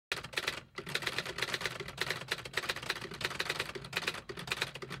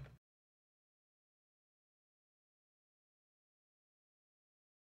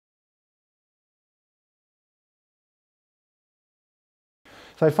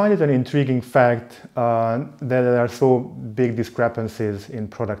So I find it an intriguing fact that there are so big discrepancies in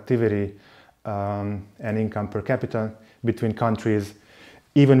productivity and income per capita between countries,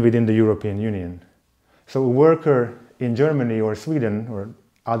 even within the European Union. So a worker in Germany or Sweden or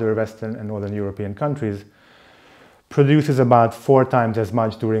other Western and Northern European countries produces about 4 times as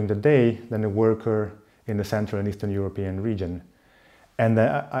much during the day than a worker in the Central and Eastern European region. And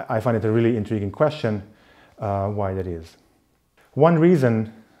I find it a really intriguing question why that is. One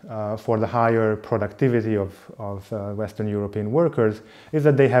reason for the higher productivity of Western European workers is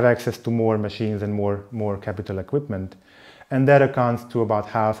that they have access to more machines and more capital equipment, and that accounts to about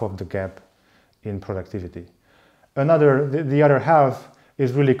half of the gap in productivity. The other half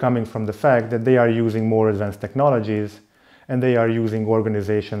is really coming from the fact that they are using more advanced technologies and they are using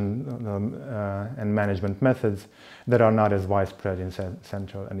organization and management methods that are not as widespread in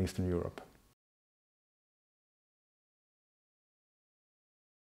Central and Eastern Europe.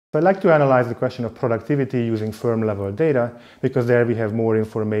 So I'd like to analyze the question of productivity using firm-level data, because there we have more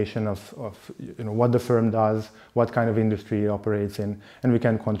information of what the firm does, what kind of industry it operates in, and we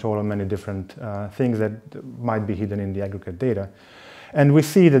can control many different things that might be hidden in the aggregate data. And we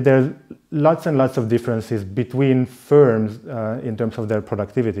see that there's lots and lots of differences between firms in terms of their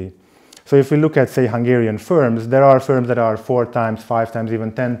productivity. So if we look at, say, Hungarian firms, there are firms that are 4 times, 5 times,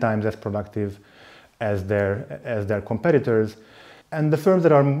 even 10 times as productive as their competitors. And the firms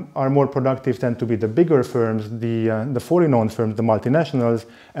that are more productive tend to be the bigger firms, the foreign-owned firms, the multinationals,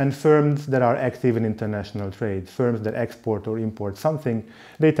 and firms that are active in international trade. Firms that export or import something,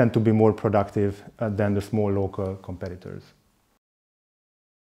 they tend to be more productive than the small local competitors.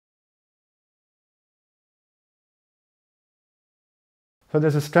 So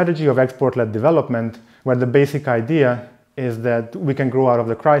there's a strategy of export-led development where the basic idea is that we can grow out of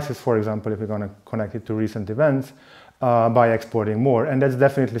the crisis, for example, if we're going to connect it to recent events, by exporting more. And that's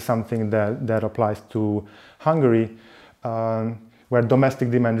definitely something that applies to Hungary, where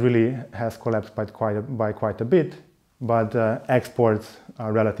domestic demand really has collapsed by quite a bit, but exports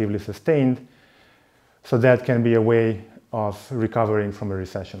are relatively sustained. So that can be a way of recovering from a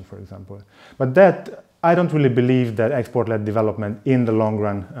recession, for example. But I don't really believe that export-led development in the long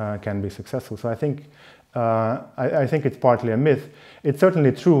run can be successful. So I think it's partly a myth. It's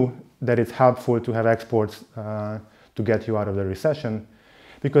certainly true that it's helpful to have exports to get you out of the recession,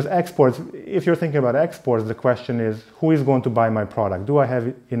 because exports, if you're thinking about exports, the question is, who is going to buy my product? Do I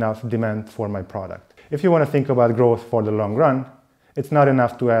have enough demand for my product? If you want to think about growth for the long run, it's not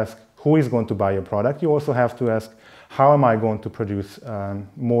enough to ask who is going to buy your product. You also have to ask, how am I going to produce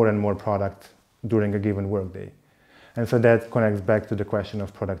more and more product during a given workday? And so that connects back to the question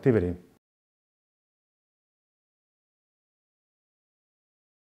of productivity.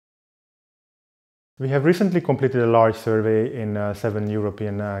 We have recently completed a large survey in 7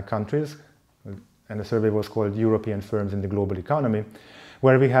 European countries, and the survey was called European Firms in the Global Economy,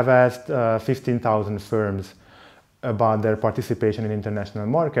 where we have asked 15,000 firms about their participation in international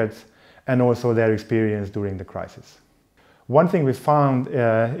markets and also their experience during the crisis. One thing we found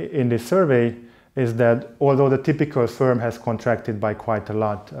in this survey is that although the typical firm has contracted by quite a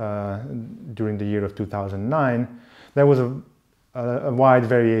lot during the year of 2009, there was a wide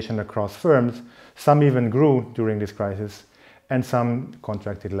variation across firms. Some even grew during this crisis, and some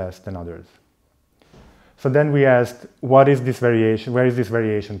contracted less than others. So then we asked, what is this variation? Where is this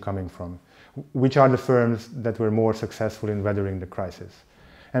variation coming from? Which are the firms that were more successful in weathering the crisis?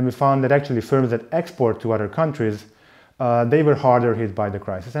 And we found that actually firms that export to other countries, they were harder hit by the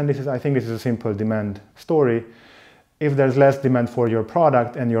crisis. And I think this is a simple demand story. If there's less demand for your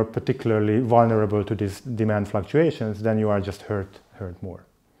product and you're particularly vulnerable to these demand fluctuations, then you are just hurt more.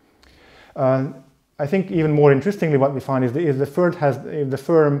 I think even more interestingly, what we find is if the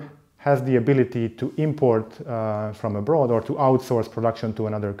firm has the ability to import from abroad or to outsource production to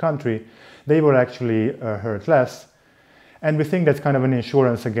another country, they will actually hurt less. And we think that's kind of an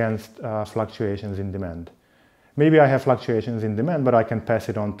insurance against fluctuations in demand. Maybe I have fluctuations in demand, but I can pass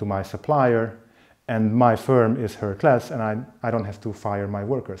it on to my supplier, and my firm is hurt less, and I don't have to fire my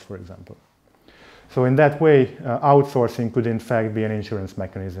workers, for example. So in that way, outsourcing could in fact be an insurance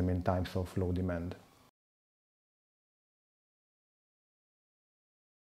mechanism in times of low demand.